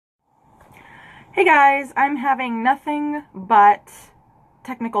Hey guys, I'm having nothing but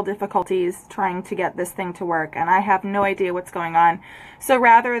technical difficulties trying to get this thing to work, and I have no idea what's going on. So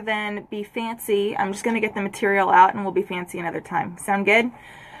rather than be fancy, I'm just going to get the material out and we'll be fancy another time. Sound good?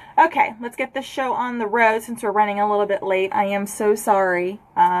 Okay, let's get this show on the road since we're running a little bit late. I am so sorry.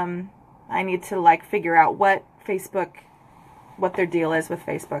 I need to figure out what their deal is with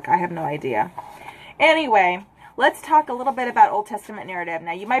Facebook. I have no idea. Anyway, let's talk a little bit about Old Testament narrative.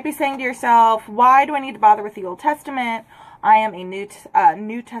 Now, you might be saying to yourself, why do I need to bother with the Old Testament? I am a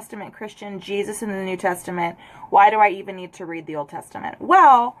New Testament Christian, Jesus in the New Testament. Why do I even need to read the Old Testament?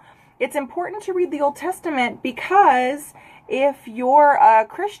 Well, it's important to read the Old Testament because if you're a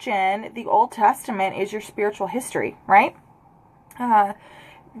Christian, the Old Testament is your spiritual history, right?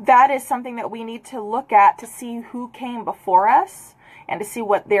 That is something that we need to look at to see who came before us and to see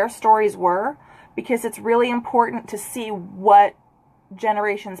what their stories were, because it's really important to see what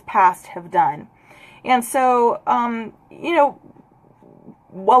generations past have done. And so, a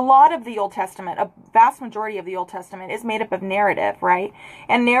lot of the Old Testament, a vast majority of the Old Testament is made up of narrative, right?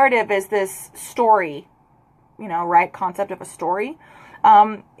 And narrative is this story, right? Concept of a story.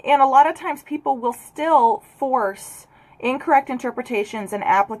 And a lot of times people will still force incorrect interpretations and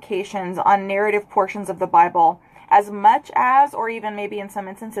applications on narrative portions of the Bible as much as, or even maybe in some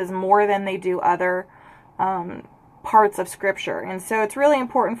instances more than they do other parts of Scripture. And so it's really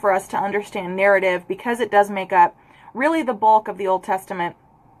important for us to understand narrative because it does make up really the bulk of the Old Testament.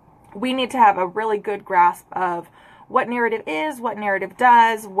 We need to have a really good grasp of what narrative is, what narrative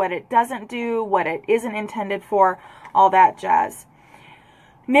does, what it doesn't do, what it isn't intended for, all that jazz.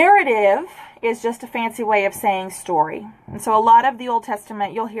 Narrative is just a fancy way of saying story. And so a lot of the Old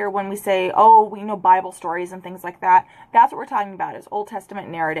Testament, you'll hear when we say, oh, we know Bible stories and things like that. That's what we're talking about, is Old Testament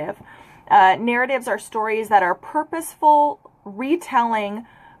narrative. Narratives are stories that are purposeful retelling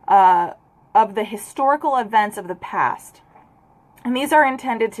of the historical events of the past. And these are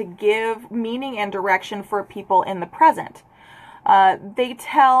intended to give meaning and direction for people in the present. They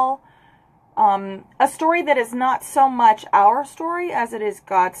tell a story that is not so much our story as it is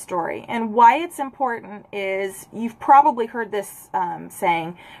God's story. And why it's important is, you've probably heard this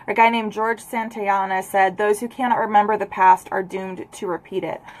saying. A guy named George Santayana said, those who cannot remember the past are doomed to repeat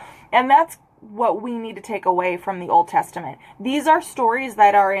it. And that's what we need to take away from the Old Testament. These are stories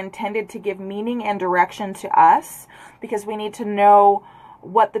that are intended to give meaning and direction to us, because we need to know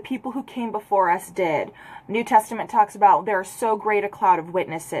what the people who came before us did. New Testament talks about there are so great a cloud of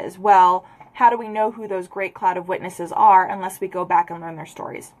witnesses. Well, how do we know who those great cloud of witnesses are unless we go back and learn their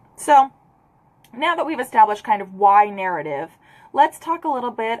stories? So, now that we've established kind of why narrative, let's talk a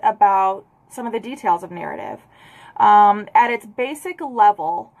little bit about some of the details of narrative. At its basic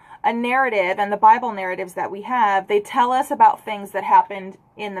level, a narrative, and the Bible narratives that we have, they tell us about things that happened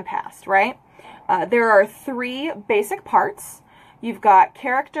in the past, right? There are three basic parts. You've got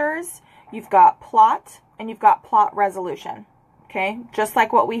characters, you've got plot, and you've got plot resolution. Okay, just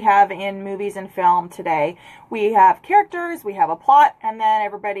like what we have in movies and film today. We have characters, we have a plot, and then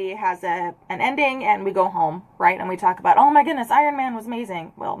everybody has an ending, and we go home, right? And we talk about, oh my goodness, Iron Man was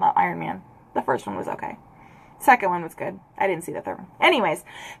amazing. Well, not Iron Man. The first one was okay. Second one was good. I didn't see the third one. Anyways,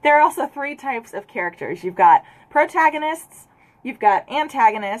 there are also three types of characters. You've got protagonists, you've got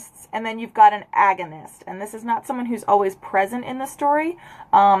antagonists, and then you've got an agonist. And this is not someone who's always present in the story.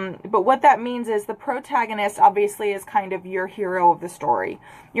 But what that means is the protagonist obviously is kind of your hero of the story.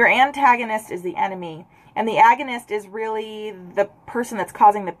 Your antagonist is the enemy. And the agonist is really the person that's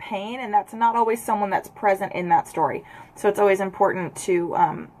causing the pain, and that's not always someone that's present in that story. So it's always important to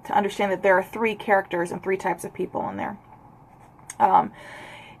understand that there are three characters and three types of people in there.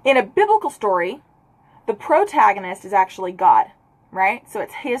 In a biblical story, the protagonist is actually God, right? So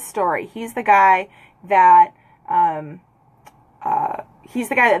it's his story. He's the guy that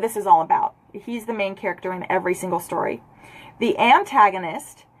this is all about. He's the main character in every single story. The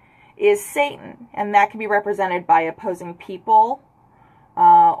antagonist is Satan, and that can be represented by opposing people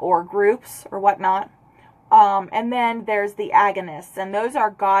or groups or whatnot. And then there's the agonists, and those are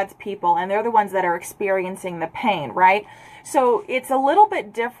God's people, and they're the ones that are experiencing the pain, right? So it's a little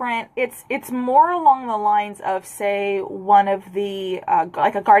bit different. It's more along the lines of, say, one of the,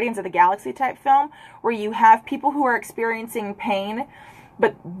 like a Guardians of the Galaxy type film, where you have people who are experiencing pain,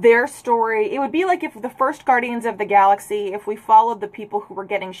 but their story, it would be like if the first Guardians of the Galaxy, if we followed the people who were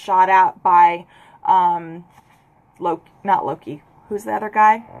getting shot at by, not Loki, who's the other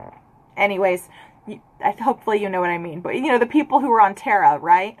guy? Anyways, hopefully you know what I mean, but the people who are on Terra,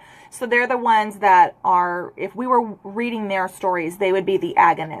 right? So they're the ones that are, if we were reading their stories, they would be the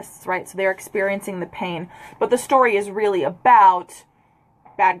agonists, right? So they're experiencing the pain, but the story is really about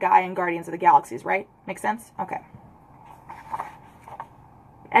bad guy in Guardians of the Galaxies, right? Makes sense? Okay.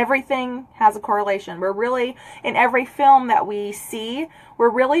 Everything has a correlation. We're really, in every film that we see, we're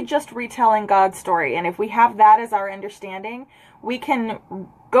really just retelling God's story. And if we have that as our understanding, we can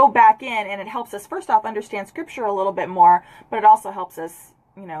go back in, and it helps us, first off, understand Scripture a little bit more, but it also helps us,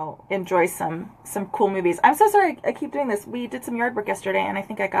 you know, enjoy some cool movies. I'm so sorry I keep doing this. We did some yard work yesterday, and I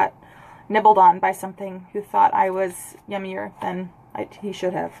think I got nibbled on by something who thought I was yummier than he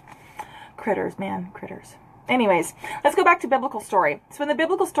should have. Critters, man, critters. Anyways, let's go back to biblical story. So in the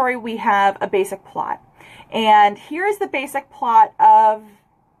biblical story, we have a basic plot. And here's the basic plot of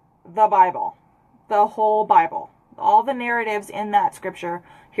the Bible, the whole Bible. All the narratives in that scripture,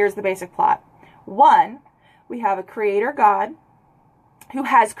 here's the basic plot. 1, we have a creator God who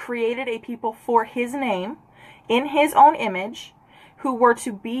has created a people for his name in his own image, who were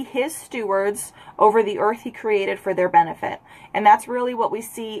to be his stewards over the earth he created for their benefit. And that's really what we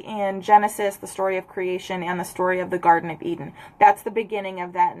see in Genesis, the story of creation, and the story of the Garden of Eden. That's the beginning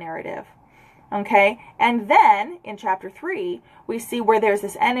of that narrative. Okay? And then, in chapter 3, we see where there's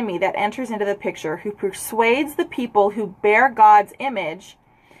this enemy that enters into the picture who persuades the people who bear God's image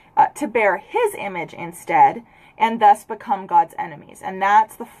to bear his image instead, and thus become God's enemies. And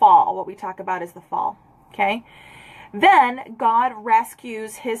that's the fall. What we talk about is the fall. Okay? Then God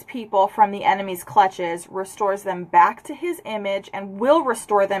rescues his people from the enemy's clutches, restores them back to his image, and will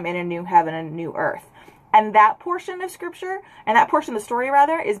restore them in a new heaven and a new earth. And that portion of scripture, and that portion of the story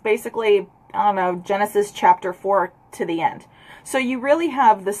rather, is basically, I don't know, Genesis chapter 4 to the end. So you really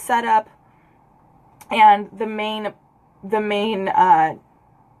have the setup and the main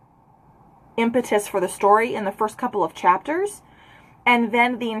impetus for the story in the first couple of chapters. And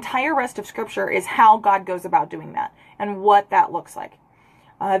then the entire rest of Scripture is how God goes about doing that and what that looks like.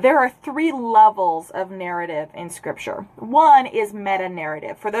 There are 3 levels of narrative in Scripture. 1 is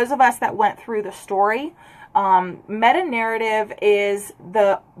meta-narrative. For those of us that went through the story, meta-narrative is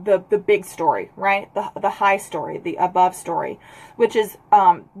the big story, right? The high story, the above story, which is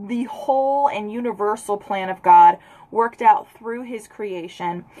the whole and universal plan of God worked out through his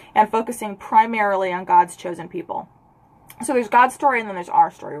creation and focusing primarily on God's chosen people. So there's God's story and then there's our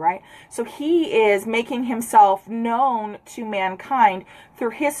story, right? So he is making himself known to mankind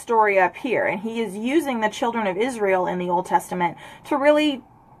through his story up here. And he is using the children of Israel in the Old Testament to really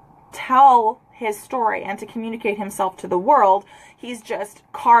tell his story and to communicate himself to the world. He's just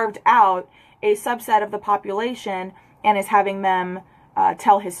carved out a subset of the population and is having them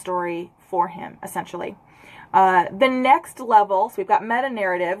tell his story for him, essentially. The next level, so we've got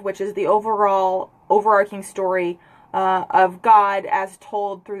meta-narrative, which is the overall overarching story of God as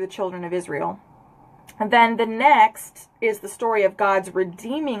told through the children of Israel. And then the next is the story of God's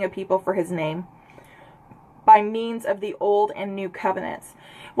redeeming a people for his name by means of the old and new covenants.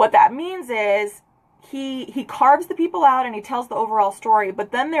 What that means is he carves the people out and he tells the overall story,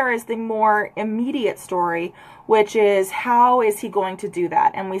 but then there is the more immediate story, which is how is he going to do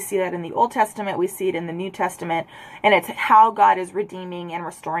that? And we see that in the Old Testament, we see it in the New Testament, and it's how God is redeeming and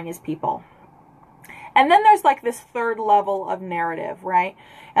restoring his people. And then there's like this third level of narrative, right?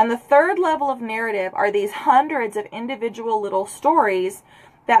 And the third level of narrative are these hundreds of individual little stories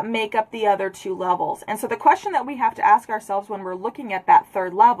that make up the other 2 levels. And so the question that we have to ask ourselves when we're looking at that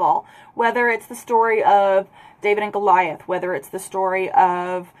third level, whether it's the story of David and Goliath, whether it's the story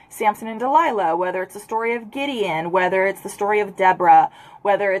of Samson and Delilah, whether it's the story of Gideon, whether it's the story of Deborah,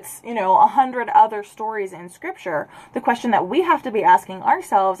 whether it's, 100 other stories in Scripture, the question that we have to be asking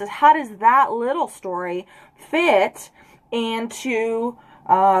ourselves is, how does that little story fit into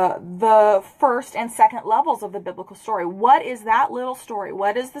the first and second levels of the biblical story? What is that little story?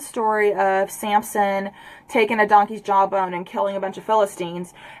 What is the story of Samson taking a donkey's jawbone and killing a bunch of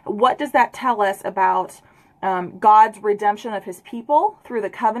Philistines? What does that tell us about God's redemption of his people through the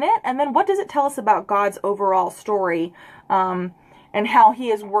covenant? And then what does it tell us about God's overall story and how he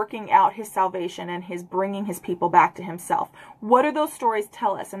is working out his salvation and his bringing his people back to himself? What do those stories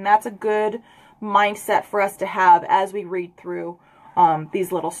tell us? And that's a good mindset for us to have as we read through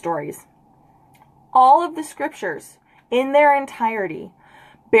these little stories. All of the scriptures in their entirety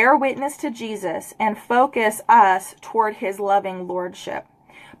bear witness to Jesus and focus us toward his loving lordship.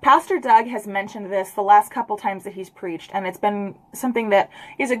 Pastor Doug has mentioned this the last couple times that he's preached, and it's been something that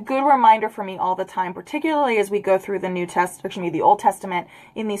is a good reminder for me all the time, particularly as we go through the Old Testament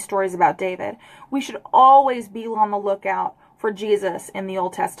in these stories about David. We should always be on the lookout for Jesus in the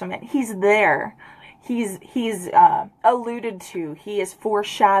Old Testament. He's there. He's alluded to. He is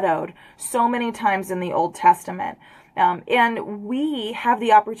foreshadowed so many times in the Old Testament. And we have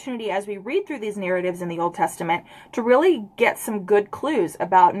the opportunity as we read through these narratives in the Old Testament to really get some good clues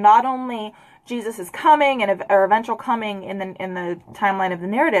about not only Jesus is coming and or eventual coming in the timeline of the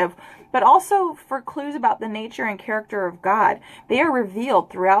narrative, but also for clues about the nature and character of God. They are revealed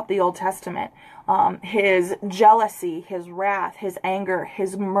throughout the Old Testament. His jealousy, his wrath, his anger,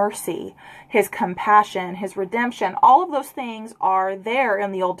 his mercy, his compassion, his redemption, all of those things are there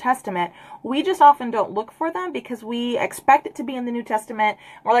in the Old Testament. We just often don't look for them because we expect it to be in the New Testament.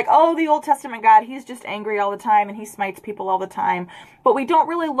 We're like, oh, the Old Testament God, he's just angry all the time and he smites people all the time. But we don't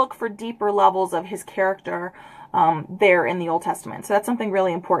really look for deeper levels of his character there in the Old Testament. So that's something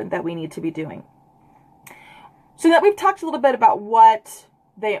really important that we need to be doing. So that we've talked a little bit about what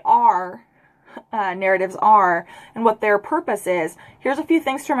they are, narratives are, and what their purpose is. Here's a few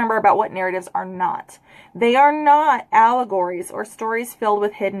things to remember about what narratives are not. They are not allegories or stories filled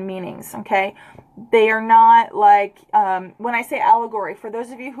with hidden meanings, okay? They are not like, when I say allegory, for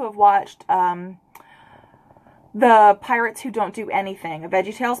those of you who have watched The Pirates Who Don't Do Anything, a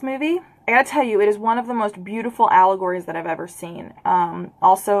VeggieTales movie, I gotta tell you, it is one of the most beautiful allegories that I've ever seen.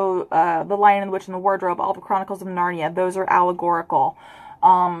 Also, The Lion and the Witch and the Wardrobe, all the Chronicles of Narnia, those are allegorical.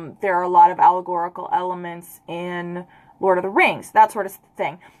 There are a lot of allegorical elements in Lord of the Rings, that sort of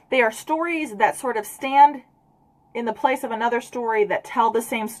thing. They are stories that sort of stand in the place of another story that tell the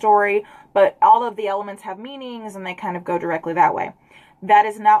same story, but all of the elements have meanings and they kind of go directly that way. That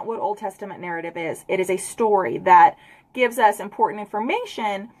is not what Old Testament narrative is. It is a story that gives us important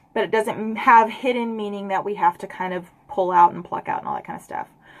information, but it doesn't have hidden meaning that we have to kind of pull out and pluck out and all that kind of stuff.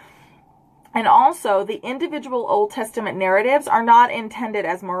 And also, the individual Old Testament narratives are not intended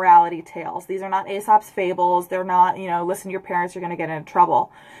as morality tales. These are not Aesop's fables. They're not, listen to your parents, you're going to get into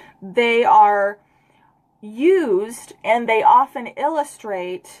trouble. They are used, and they often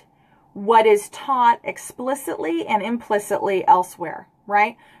illustrate what is taught explicitly and implicitly elsewhere,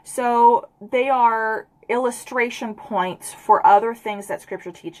 right? So they are illustration points for other things that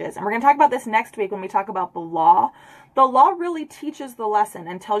Scripture teaches. And we're going to talk about this next week when we talk about the law. The law really teaches the lesson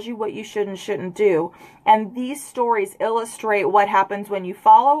and tells you what you should and shouldn't do. And these stories illustrate what happens when you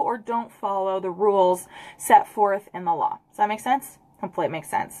follow or don't follow the rules set forth in the law. Does that make sense? Hopefully it makes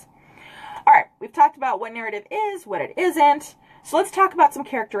sense. All right, we've talked about what narrative is, what it isn't. So let's talk about some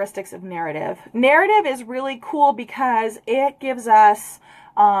characteristics of narrative. Narrative is really cool because it gives us,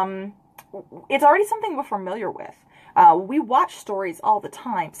 it's already something we're familiar with. We watch stories all the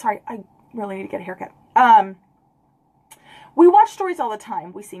time. Sorry, I really need to get a haircut. We watch stories all the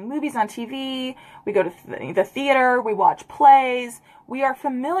time. We see movies on TV, we go to the theater, we watch plays. We are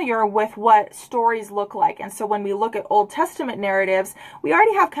familiar with what stories look like. And so when we look at Old Testament narratives, we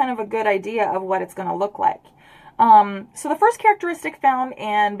already have kind of a good idea of what it's going to look like. So the first characteristic found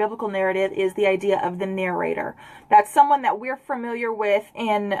in biblical narrative is the idea of the narrator. That's someone that we're familiar with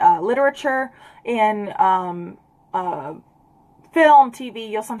in literature, in film, TV.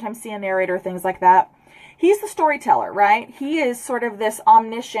 You'll sometimes see a narrator, things like that. He's the storyteller, right? He is sort of this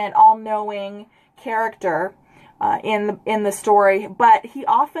omniscient, all-knowing character in the story, but he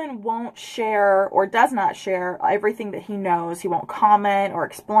often won't share or does not share everything that he knows. He won't comment or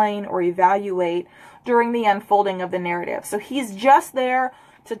explain or evaluate during the unfolding of the narrative. So he's just there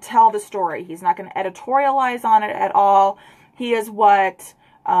to tell the story. He's not going to editorialize on it at all. He is what,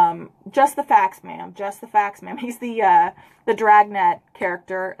 just the facts, ma'am. Just the facts, ma'am. He's the dragnet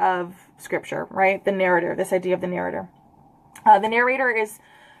character of Scripture, right? The narrator, this idea of the narrator. The narrator is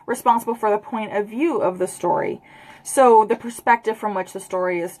responsible for the point of view of the story. So the perspective from which the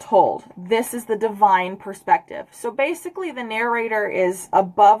story is told. This is the divine perspective. So basically the narrator is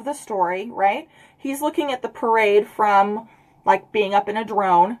above the story, right? He's looking at the parade from like being up in a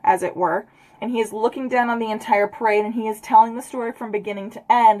drone, as it were. And he is looking down on the entire parade and he is telling the story from beginning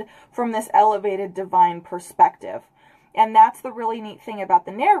to end from this elevated divine perspective. And that's the really neat thing about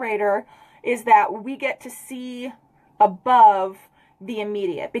the narrator, is that we get to see above the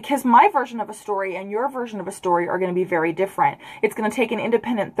immediate, because my version of a story and your version of a story are going to be very different. It's going to take an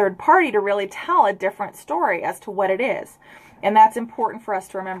independent third party to really tell a different story as to what it is. And that's important for us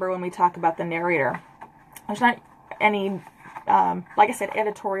to remember when we talk about the narrator. There's not any, like I said,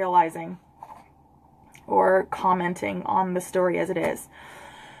 editorializing or commenting on the story as it is.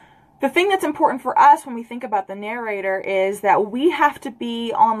 The thing that's important for us when we think about the narrator is that we have to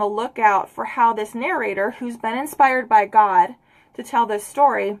be on the lookout for how this narrator, who's been inspired by God to tell this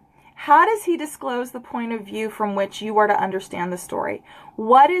story, how does he disclose the point of view from which you are to understand the story?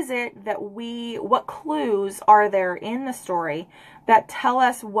 What is it that what clues are there in the story that tell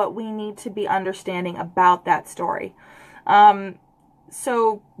us what we need to be understanding about that story?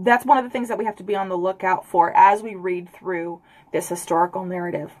 So that's one of the things that we have to be on the lookout for as we read through this historical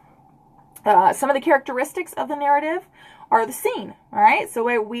narrative. Some of the characteristics of the narrative are the scene, all right?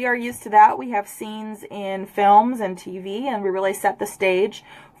 So we are used to that. We have scenes in films and TV, and we really set the stage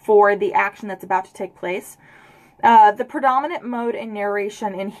for the action that's about to take place. The predominant mode in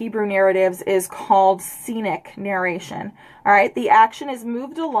narration in Hebrew narratives is called scenic narration, all right? The action is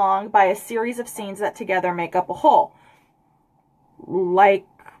moved along by a series of scenes that together make up a whole. Like,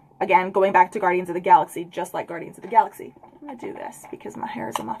 again, going back to Guardians of the Galaxy, just like Guardians of the Galaxy. I'm going to do this because my hair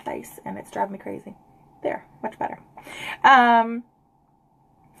is on my face and it's driving me crazy. There, much better.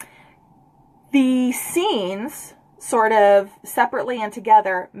 The scenes, sort of separately and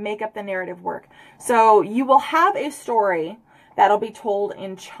together, make up the narrative work. So you will have a story that'll be told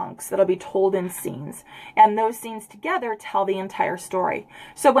in chunks, that'll be told in scenes. And those scenes together tell the entire story.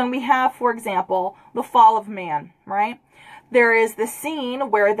 So when we have, for example, the fall of man, right? There is the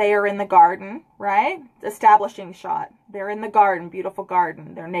scene where they are in the garden, right? Establishing shot. They're in the garden, beautiful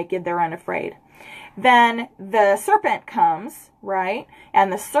garden. They're naked, they're unafraid. Then the serpent comes, right?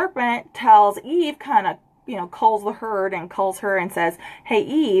 And the serpent tells Eve, kind of, culls the herd and calls her and says, hey,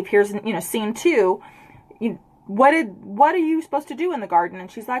 Eve, here's, scene 2. What are you supposed to do in the garden?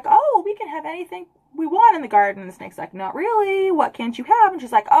 And she's like, oh, we can have anything we want in the garden. And the snake's like, not really. What can't you have? And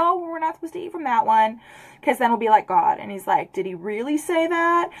she's like, oh, we're not supposed to eat from that one, because then we'll be like God. And he's like, did he really say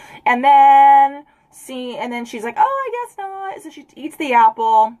that? And then she's like, oh, I guess not. So she eats the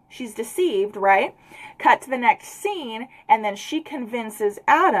apple. She's deceived, right? Cut to the next scene, and then she convinces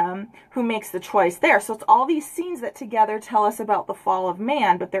Adam, who makes the choice there. So it's all these scenes that together tell us about the fall of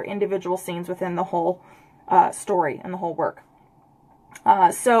man, but they're individual scenes within the whole story and the whole work.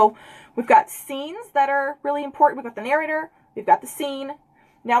 So we've got scenes that are really important. We've got the narrator. We've got the scene.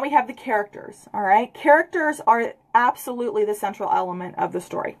 Now we have the characters, all right? Characters are absolutely the central element of the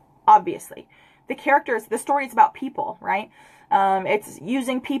story, obviously. The story is about people, right? It's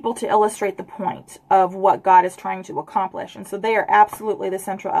using people to illustrate the point of what God is trying to accomplish. And so they are absolutely the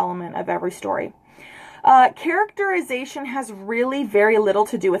central element of every story. Characterization has really very little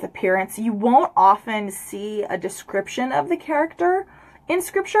to do with appearance. You won't often see a description of the character in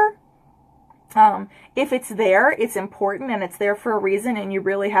Scripture. If it's there, it's important and it's there for a reason, and you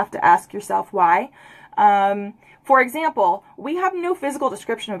really have to ask yourself why. For example, we have no physical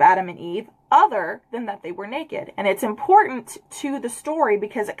description of Adam and Eve other than that they were naked. And it's important to the story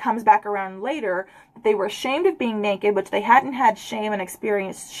because it comes back around later that they were ashamed of being naked, which they hadn't had shame and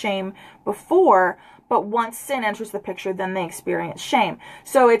experienced shame before. But once sin enters the picture, then they experience shame.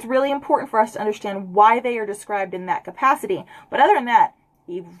 So it's really important for us to understand why they are described in that capacity. But other than that,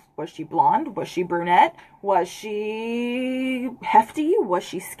 Eve, was she blonde? Was she brunette? Was she hefty? Was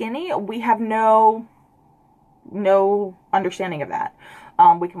she skinny? We have no understanding of that.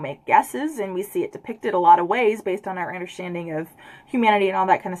 We can make guesses, and we see it depicted a lot of ways based on our understanding of humanity and all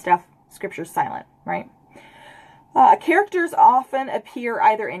that kind of stuff. Scripture's silent, right? Characters often appear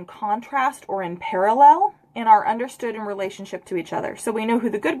either in contrast or in parallel and are understood in relationship to each other. So we know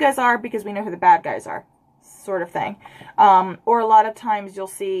who the good guys are because we know who the bad guys are, sort of thing. Or a lot of times you'll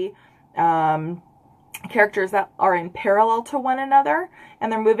see characters that are in parallel to one another,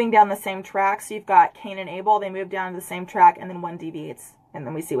 and they're moving down the same track. So you've got Cain and Abel, they move down the same track, and then one deviates, and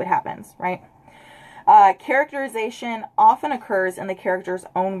then we see what happens, right? Characterization often occurs in the character's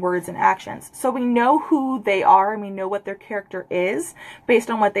own words and actions. So we know who they are, and we know what their character is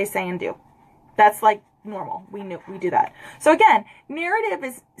based on what they say and do. That's like normal. We do that. So again,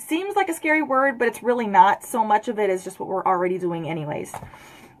 narrative seems like a scary word, but it's really not. So much of it is just what we're already doing anyways.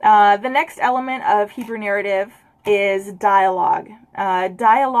 The next element of Hebrew narrative is dialogue.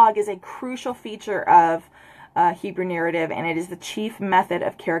 Dialogue is a crucial feature of Hebrew narrative, and it is the chief method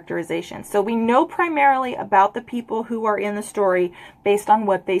of characterization. So we know primarily about the people who are in the story based on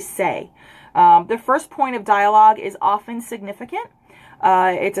what they say. The first point of dialogue is often significant.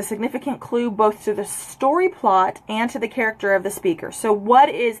 It's a significant clue both to the story plot and to the character of the speaker. So what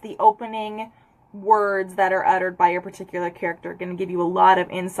is the opening words that are uttered by a particular character going to give you a lot of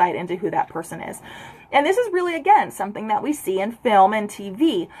insight into who that person is. And this is really, again, something that we see in film and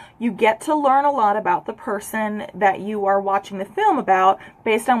TV. You get to learn a lot about the person that you are watching the film about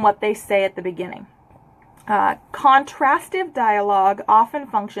based on what they say at the beginning. Contrastive dialogue often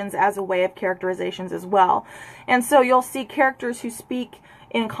functions as a way of characterizations as well. And so you'll see characters who speak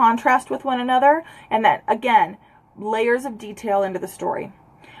in contrast with one another, and that, again, layers of detail into the story.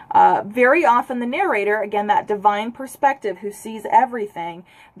 Very often the narrator, again, that divine perspective who sees everything,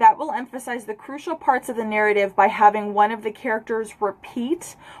 that will emphasize the crucial parts of the narrative by having one of the characters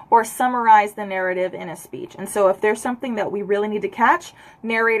repeat or summarize the narrative in a speech. And so if there's something that we really need to catch,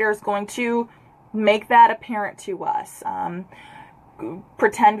 narrator is going to make that apparent to us.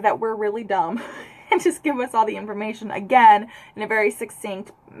 Pretend that we're really dumb and just give us all the information, again, in a very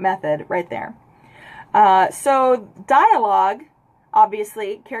succinct method right there. So dialogue,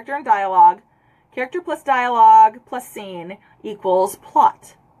 obviously, character and dialogue. Character plus dialogue plus scene equals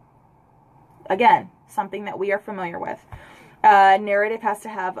plot. Again, something that we are familiar with. Narrative has to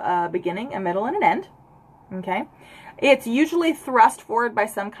have a beginning, a middle, and an end. Okay? It's usually thrust forward by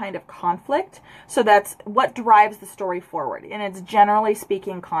some kind of conflict. So that's what drives the story forward. And it's generally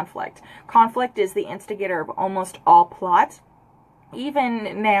speaking conflict. Conflict is the instigator of almost all plot.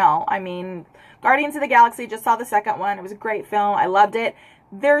 Even now, I mean, Guardians of the Galaxy, just saw the second one. It was a great film. I loved it.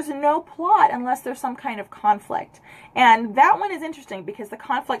 There's no plot unless there's some kind of conflict. And that one is interesting because the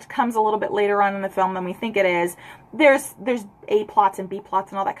conflict comes a little bit later on in the film than we think it is. There's A plots and B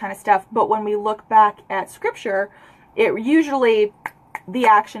plots and all that kind of stuff. But when we look back at scripture, it usually, the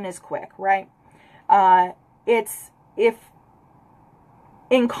action is quick, right? If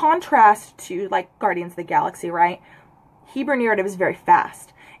in contrast to like Guardians of the Galaxy, right? Hebrew narrative is very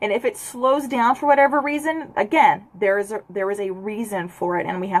fast. And if it slows down for whatever reason, again, there is a reason for it,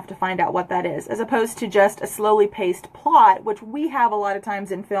 and we have to find out what that is, as opposed to just a slowly paced plot, which we have a lot of times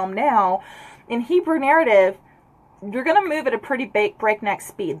in film now. In Hebrew narrative, you're going to move at a pretty breakneck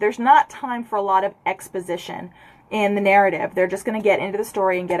speed. There's not time for a lot of exposition in the narrative. They're just going to get into the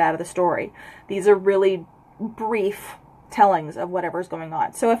story and get out of the story. These are really brief tellings of whatever's going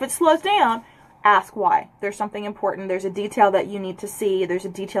on. So if it slows down, ask why. There's something important. There's a detail that you need to see. There's a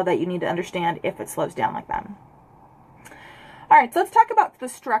detail that you need to understand if it slows down like that. All right, so let's talk about the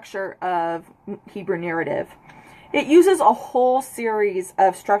structure of Hebrew narrative. It uses a whole series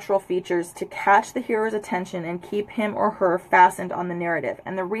of structural features to catch the hearer's attention and keep him or her fastened on the narrative.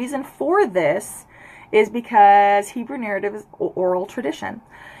 And the reason for this is because Hebrew narrative is oral tradition.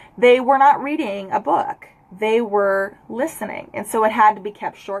 They were not reading a book. They were listening. And so it had to be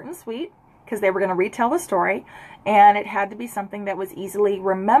kept short and sweet, because they were going to retell the story, and it had to be something that was easily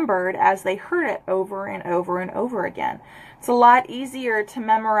remembered as they heard it over and over and over again. It's a lot easier to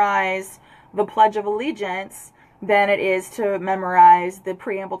memorize the Pledge of Allegiance than it is to memorize the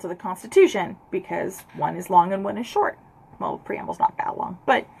preamble to the Constitution, because one is long and one is short. Well, the preamble's not that long,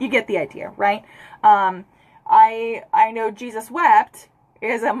 but you get the idea, right? I know Jesus wept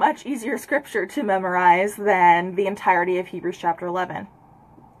is a much easier scripture to memorize than the entirety of Hebrews chapter 11.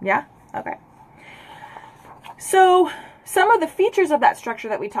 Yeah? Okay. So some of the features of that structure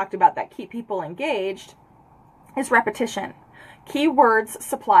that we talked about that keep people engaged is repetition. Key words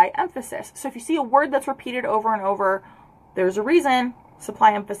supply emphasis. So if you see a word that's repeated over and over, there's a reason.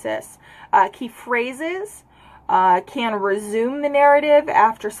 Supply emphasis. Key phrases can resume the narrative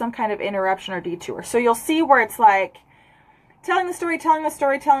after some kind of interruption or detour. So you'll see where it's like telling the story,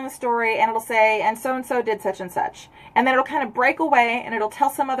 and it'll say, and so did such and such. And then it'll kind of break away, and it'll tell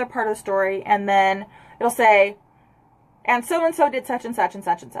some other part of the story, and then it'll say, and so did such and such and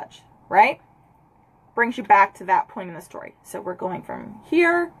such and such, right? Brings you back to that point in the story. So we're going from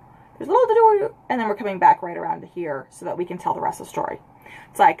here, there's a little to do, and then we're coming back right around to here so that we can tell the rest of the story.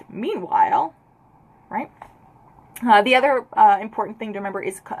 It's like, meanwhile, right? The other important thing to remember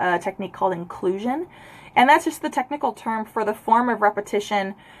is a technique called inclusion. And that's just the technical term for the form of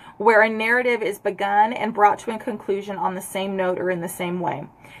repetition where a narrative is begun and brought to a conclusion on the same note or in the same way.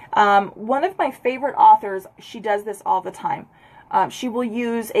 One of my favorite authors, she does this all the time. She will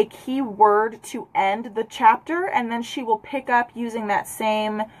use a key word to end the chapter, and then she will pick up using that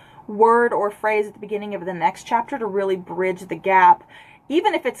same word or phrase at the beginning of the next chapter to really bridge the gap.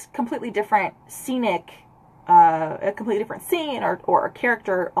 Even if it's completely different scenic, a completely different scene or a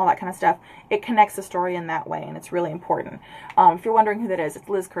character, all that kind of stuff, it connects the story in that way, and it's really important. If you're wondering who that is, it's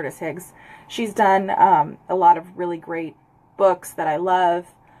Liz Curtis Higgs. She's done a lot of really great books that I love.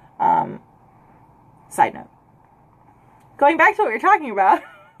 Side note. Going back to what you're talking about,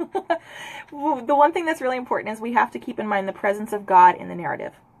 the one thing that's really important is we have to keep in mind the presence of God in the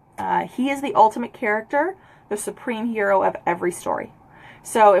narrative. He is the ultimate character, the supreme hero of every story.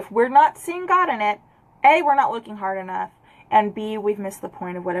 So if we're not seeing God in it, A, we're not looking hard enough, and B, we've missed the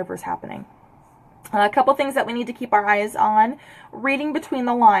point of whatever's happening. A couple things that we need to keep our eyes on. Reading between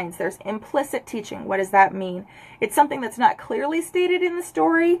the lines. There's implicit teaching. What does that mean? It's something that's not clearly stated in the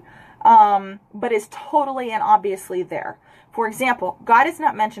story, but is totally and obviously there. For example, God is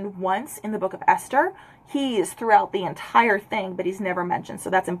not mentioned once in the book of Esther. He is throughout the entire thing, but he's never mentioned. So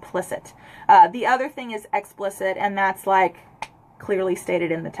that's implicit. The other thing is explicit, and that's like clearly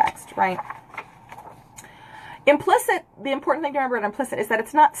stated in the text, right? Implicit, the important thing to remember about implicit is that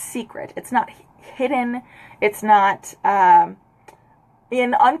it's not secret. It's not hidden. It's not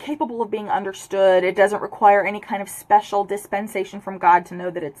incapable of being understood. It doesn't require any kind of special dispensation from God to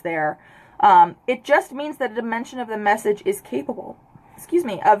know that it's there. It just means that a dimension of the message is capable,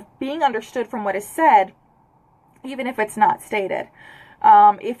 of being understood from what is said, even if it's not stated.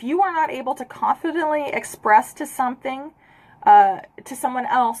 If you are not able to confidently express to someone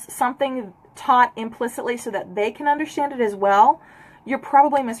else, something taught implicitly so that they can understand it as well, you're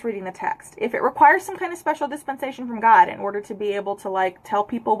probably misreading the text. If it requires some kind of special dispensation from God in order to be able to like tell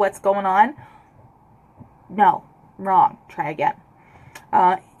people what's going on, no, wrong. Try again.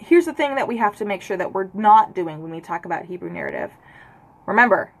 Here's the thing that we have to make sure that we're not doing when we talk about Hebrew narrative.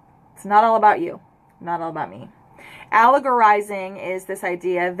 Remember, it's not all about you, not all about me. Allegorizing is this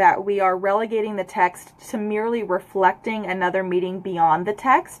idea that we are relegating the text to merely reflecting another meaning beyond the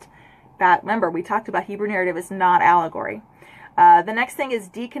text. That, remember, we talked about Hebrew narrative is not allegory. The next thing is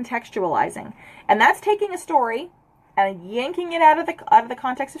decontextualizing, and that's taking a story and yanking it out of the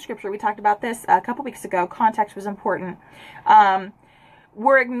context of Scripture. We talked about this a couple weeks ago. Context was important.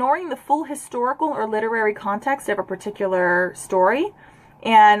 We're ignoring the full historical or literary context of a particular story,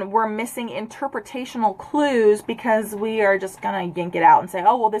 and we're missing interpretational clues because we are just going to yank it out and say,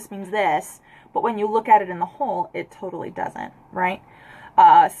 oh, well, this means this. But when you look at it in the whole, it totally doesn't, right?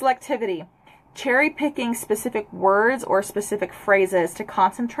 Selectivity. Cherry picking specific words or specific phrases to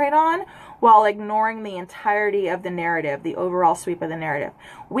concentrate on while ignoring the entirety of the narrative, the overall sweep of the narrative.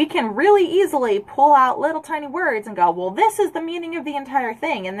 We can really easily pull out little tiny words and go, well, this is the meaning of the entire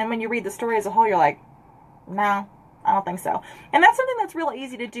thing. And then when you read the story as a whole, you're like, no, I don't think so. And that's something that's really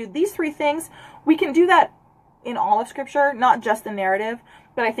easy to do. These three things, we can do that in all of Scripture, not just the narrative,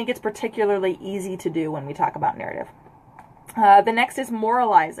 but I think it's particularly easy to do when we talk about narrative. The next is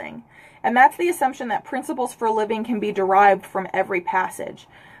moralizing. And that's the assumption that principles for living can be derived from every passage.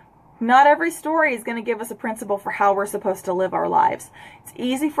 Not every story is going to give us a principle for how we're supposed to live our lives. It's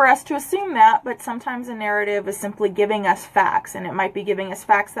easy for us to assume that, but sometimes a narrative is simply giving us facts, and it might be giving us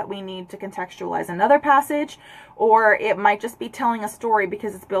facts that we need to contextualize another passage, or it might just be telling a story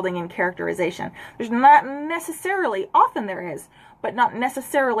because it's building in characterization. There's not necessarily, often there is, but not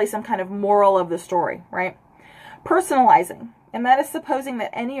necessarily some kind of moral of the story, right? Personalizing. And that is supposing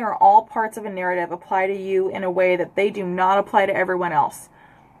that any or all parts of a narrative apply to you in a way that they do not apply to everyone else.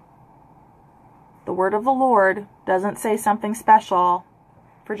 The word of the Lord doesn't say something special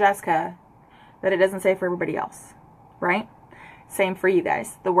for Jessica that it doesn't say for everybody else, right? Same for you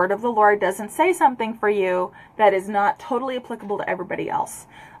guys. The word of the Lord doesn't say something for you that is not totally applicable to everybody else.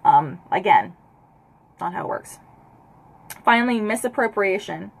 Again, not how it works. Finally,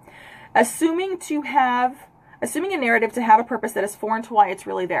 misappropriation. Assuming a narrative to have a purpose that is foreign to why it's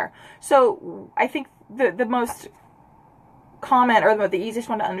really there. So I think the most common, or the easiest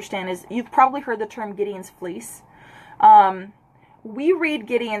one to understand, is you've probably heard the term Gideon's fleece. We read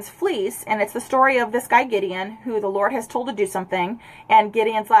Gideon's fleece, and it's the story of this guy Gideon, who the Lord has told to do something, and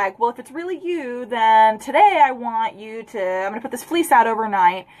Gideon's like, well, if it's really you, then today I'm going to put this fleece out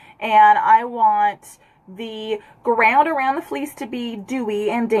overnight, and I want the ground around the fleece to be dewy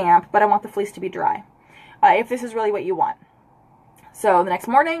and damp, but I want the fleece to be dry. If this is really what you want. So the next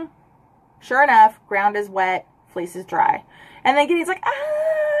morning, sure enough, ground is wet, fleece is dry. And then Gideon's like,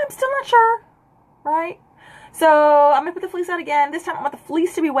 I'm still not sure, right? So I'm going to put the fleece out again. This time I want the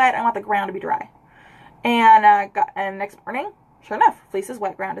fleece to be wet, I want the ground to be dry. And next morning, sure enough, fleece is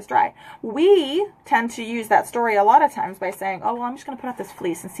wet, ground is dry. We tend to use that story a lot of times by saying, oh, well, I'm just going to put out this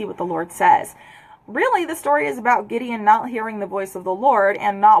fleece and see what the Lord says. Really, the story is about Gideon not hearing the voice of the Lord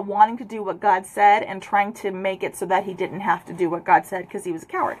and not wanting to do what God said and trying to make it so that he didn't have to do what God said because he was a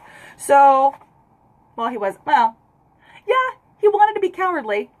coward. So, he wanted to be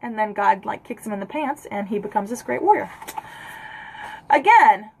cowardly, and then God kicks him in the pants and he becomes this great warrior.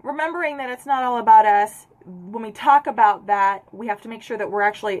 Again, remembering that it's not all about us. When we talk about that, we have to make sure that we're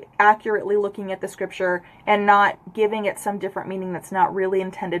actually accurately looking at the Scripture and not giving it some different meaning that's not really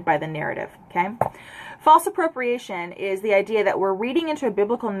intended by the narrative, okay? False appropriation is the idea that we're reading into a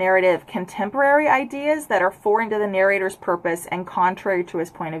biblical narrative contemporary ideas that are foreign to the narrator's purpose and contrary to his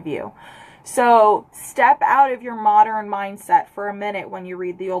point of view. So step out of your modern mindset for a minute when you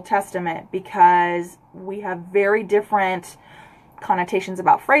read the Old Testament, because we have very different connotations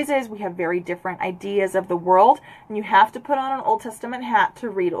about phrases. We have very different ideas of the world, and you have to put on an Old Testament hat to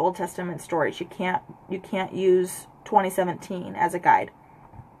read Old Testament stories. You can't use 2017 as a guide.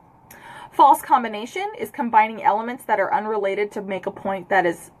 False combination is combining elements that are unrelated to make a point that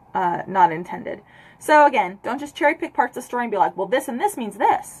is not intended. So again, don't just cherry pick parts of the story and be like, well, this and this means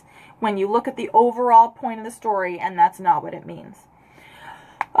this, when you look at the overall point of the story and that's not what it means.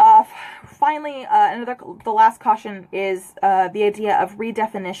 Finally, the last caution is the idea of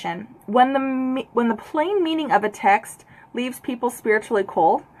redefinition. When the plain meaning of a text leaves people spiritually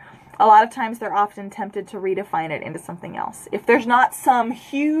cold, a lot of times they're often tempted to redefine it into something else. If there's not some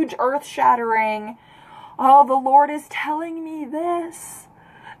huge earth-shattering, oh, the Lord is telling me this,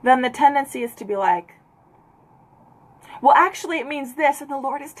 then the tendency is to be like, well, actually it means this, and the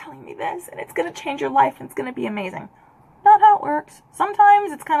Lord is telling me this, and it's going to change your life, and it's going to be amazing. Not how it works.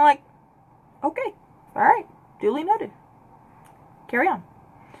 Sometimes it's kind of like, okay, all right, duly noted. Carry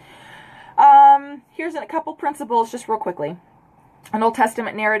on. Here's a couple principles just real quickly. An Old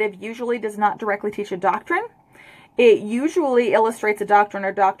Testament narrative usually does not directly teach a doctrine. It usually illustrates a doctrine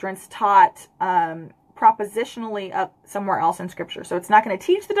or doctrines taught propositionally up somewhere else in Scripture. So it's not going to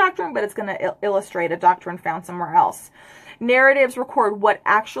teach the doctrine, but it's going to illustrate a doctrine found somewhere else. Narratives record what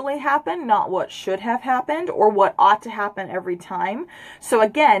actually happened, not what should have happened or what ought to happen every time. So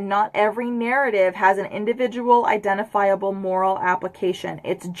again, not every narrative has an individual identifiable moral application.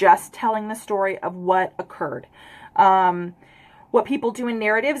 It's just telling the story of what occurred. What people do in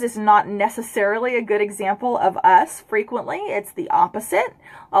narratives is not necessarily a good example of us. Frequently, it's the opposite.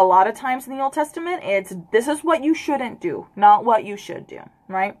 A lot of times in the Old Testament, it's this is what you shouldn't do, not what you should do,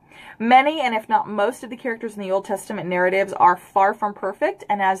 right? Many, and if not most of the characters in the Old Testament narratives are far from perfect,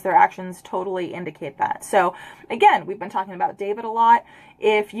 and as their actions totally indicate that. So, again, we've been talking about David a lot.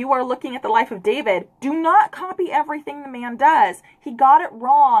 If you are looking at the life of David, do not copy everything the man does. He got it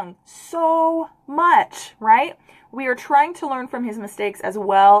wrong so much, right? We are trying to learn from his mistakes as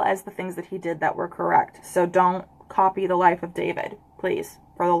well as the things that he did that were correct. So don't copy the life of David, please,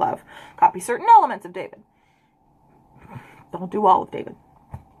 for the love. Copy certain elements of David. Don't do all of David.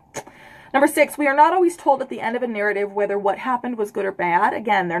 Number 6, we are not always told at the end of a narrative whether what happened was good or bad.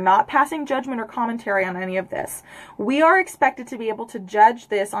 Again, they're not passing judgment or commentary on any of this. We are expected to be able to judge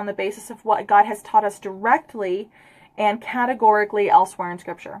this on the basis of what God has taught us directly and categorically elsewhere in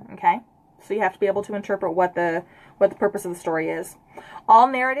Scripture, okay? So you have to be able to interpret what the purpose of the story is. All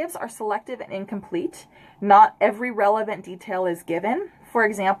narratives are selective and incomplete. Not every relevant detail is given. For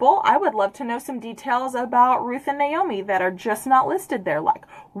example, I would love to know some details about Ruth and Naomi that are just not listed there. Like,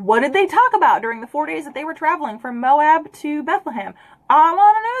 what did they talk about during the 4 days that they were traveling from Moab to Bethlehem? I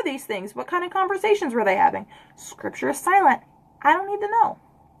want to know these things. What kind of conversations were they having? Scripture is silent. I don't need to know.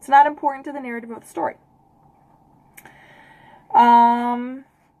 It's not important to the narrative of the story.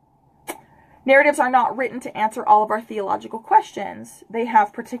 Narratives are not written to answer all of our theological questions. They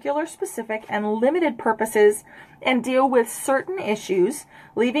have particular, specific, and limited purposes and deal with certain issues,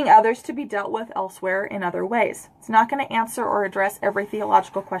 leaving others to be dealt with elsewhere in other ways. It's not going to answer or address every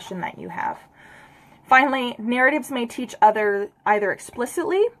theological question that you have. Finally, narratives may teach either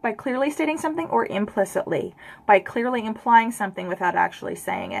explicitly, by clearly stating something, or implicitly, by clearly implying something without actually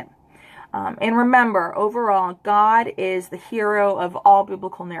saying it. And remember, overall, God is the hero of all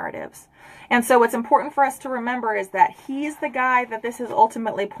biblical narratives. And so what's important for us to remember is that he's the guy that this is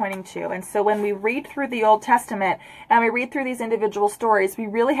ultimately pointing to. And so when we read through the Old Testament and we read through these individual stories, we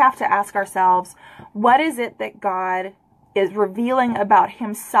really have to ask ourselves, what is it that God is revealing about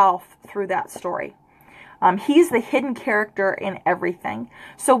himself through that story? He's the hidden character in everything.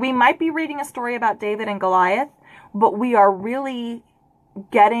 So we might be reading a story about David and Goliath, but we are really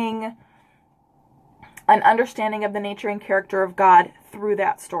getting an understanding of the nature and character of God through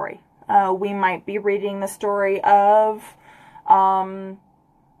that story. We might be reading the story of Daniel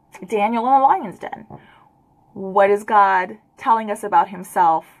in the lion's den. What is God telling us about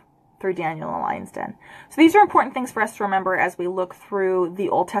himself through Daniel in the lion's den? So these are important things for us to remember as we look through the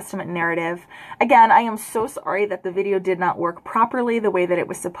Old Testament narrative. Again, I am so sorry that the video did not work properly the way that it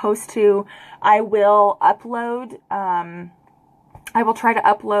was supposed to. I will upload, I will try to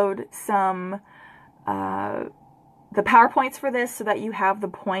upload some the PowerPoints for this so that you have the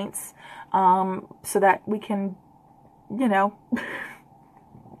points, so that we can, you know, you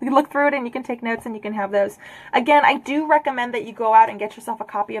can look through it and you can take notes and you can have those. Again, I do recommend that you go out and get yourself a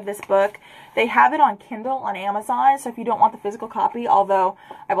copy of this book. They have it on Kindle on Amazon, so if you don't want the physical copy, although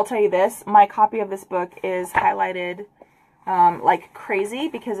I will tell you this, my copy of this book is highlighted like crazy,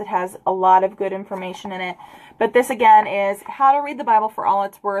 because it has a lot of good information in it. But this again is How to Read the Bible for All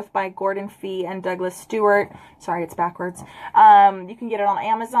It's Worth by Gordon Fee and Douglas Stuart. Sorry, it's backwards. You can get it on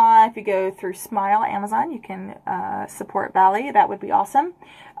Amazon. If you go through Smile Amazon, you can support Valley. That would be awesome.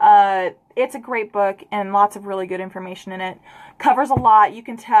 It's a great book and lots of really good information in it. Covers a lot. You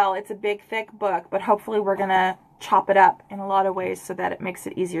can tell it's a big, thick book, but hopefully we're going to chop it up in a lot of ways so that it makes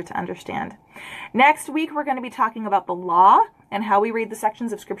it easier to understand. Next week, we're going to be talking about the law and how we read the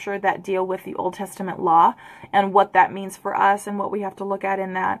sections of Scripture that deal with the Old Testament law and what that means for us and what we have to look at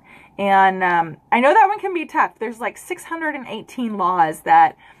in that. And I know that one can be tough. There's like 618 laws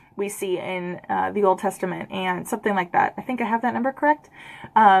that we see in the Old Testament and something like that. I think I have that number correct.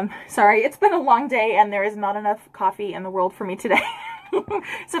 Sorry, it's been a long day and there is not enough coffee in the world for me today.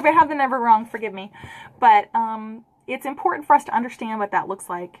 So if I have the number wrong, forgive me. But it's important for us to understand what that looks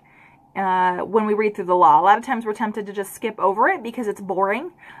like when we read through the law. A lot of times we're tempted to just skip over it because it's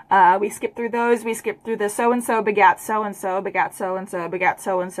boring. We skip through those. We skip through the so-and-so begat so-and-so, begat so-and-so, begat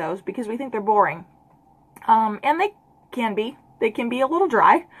so-and-sos because we think they're boring. And they can be. They can be a little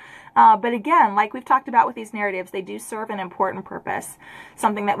dry. But again, like we've talked about with these narratives, they do serve an important purpose.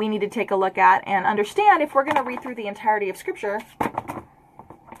 Something that we need to take a look at and understand if we're going to read through the entirety of Scripture.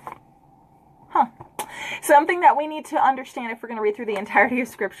 Something that we need to understand if we're going to read through the entirety of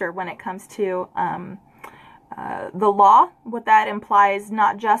Scripture when it comes to the law, what that implies,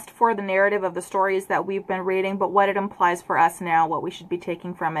 not just for the narrative of the stories that we've been reading, but what it implies for us now, what we should be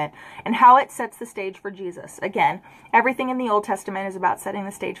taking from it, and how it sets the stage for Jesus. Again, everything in the Old Testament is about setting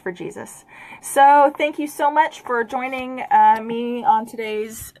the stage for Jesus. So thank you so much for joining me on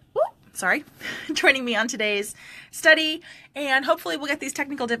today's... joining me on today's study, and hopefully we'll get these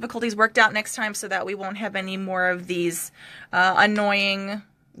technical difficulties worked out next time so that we won't have any more of these annoying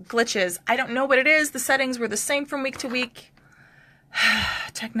glitches. I don't know what it is. The settings were the same from week to week.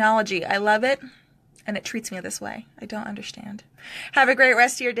 Technology, I love it, and it treats me this way. I don't understand. Have a great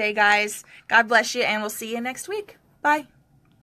rest of your day, guys. God bless you, and we'll see you next week. Bye.